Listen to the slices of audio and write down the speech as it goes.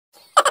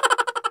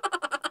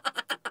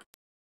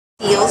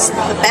Lucille's,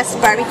 the best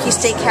barbecue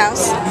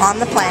steakhouse on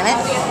the planet.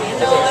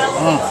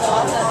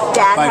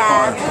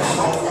 Dad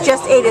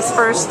just ate his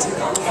first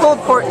pulled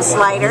pork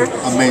slider.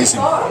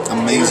 Amazing,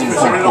 amazing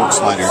pulled pork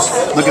sliders.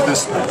 Look at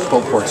this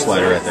pulled pork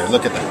slider right there.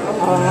 Look at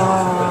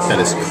that. That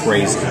is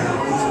crazy.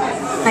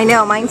 I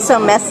know, mine's so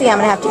messy, I'm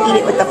going to have to eat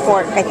it with the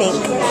fork, I think.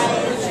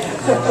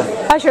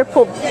 How's your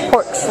pulled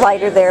pork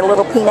slider there,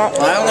 little peanut?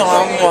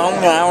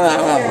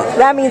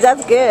 That means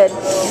that's good.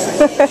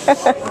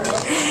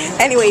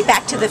 Anyway,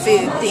 back to the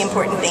food, the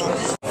important thing.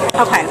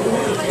 Okay,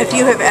 if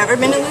you have ever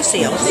been to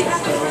Lucille's, you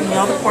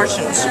know the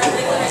portions.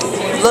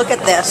 Look at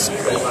this.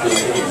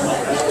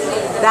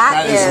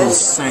 That is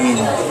insane.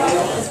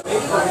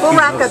 Full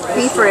rack of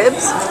beef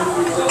ribs.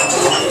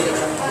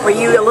 Were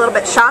you a little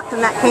bit shocked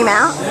when that came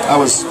out? I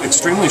was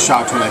extremely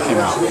shocked when that came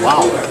out.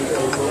 Wow.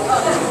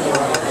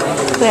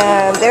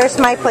 There's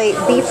my plate,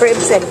 beef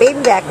ribs and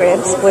baby back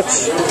ribs,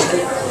 which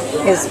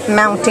is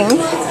mounting.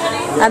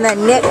 And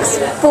then Nick's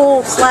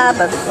full slab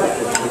of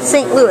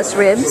St. Louis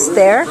ribs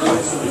there.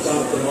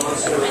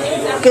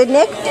 Good,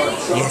 Nick?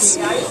 Yes.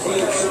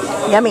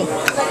 Yummy.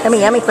 Yummy,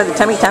 yummy for the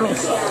tummy tummy.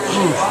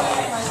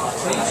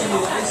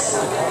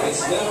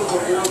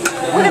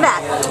 Look at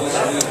that.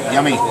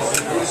 Yummy.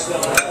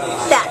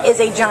 That is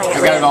a giant I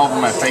got it all over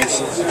my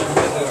face.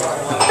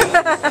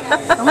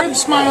 A rib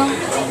smile.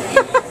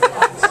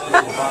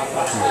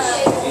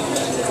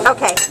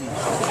 Okay,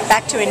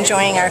 back to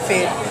enjoying our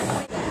food.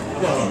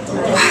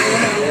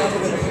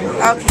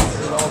 Okay,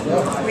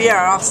 we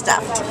are all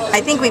stuffed. I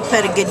think we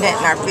put a good bit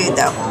in our food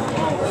though.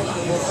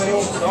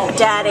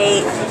 Dad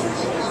ate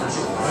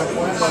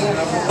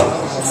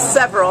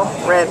several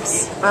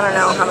ribs. I don't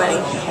know how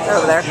many. They're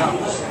over there.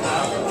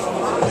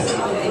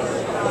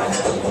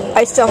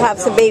 I still have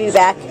some baby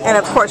back, and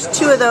of course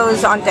 2 of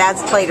those on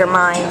Dad's plate are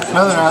mine.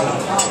 No, they're not.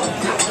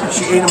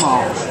 She ate them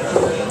all.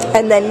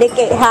 And then Nick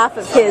ate half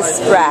of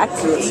his rack,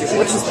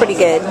 which is pretty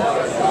good.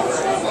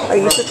 Are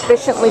you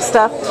sufficiently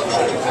stuffed?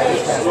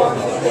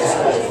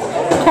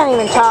 Can't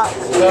even talk.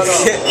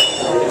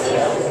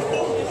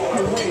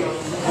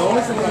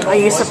 Are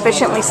you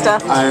sufficiently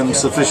stuffed? I am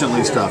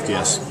sufficiently stuffed,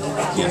 yes.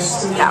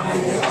 Yes. Yeah.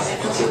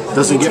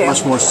 Doesn't get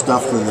much more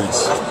stuffed than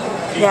this.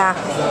 Yeah.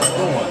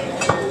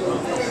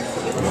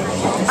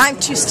 I'm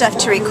too stuffed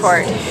to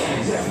record.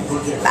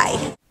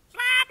 Bye.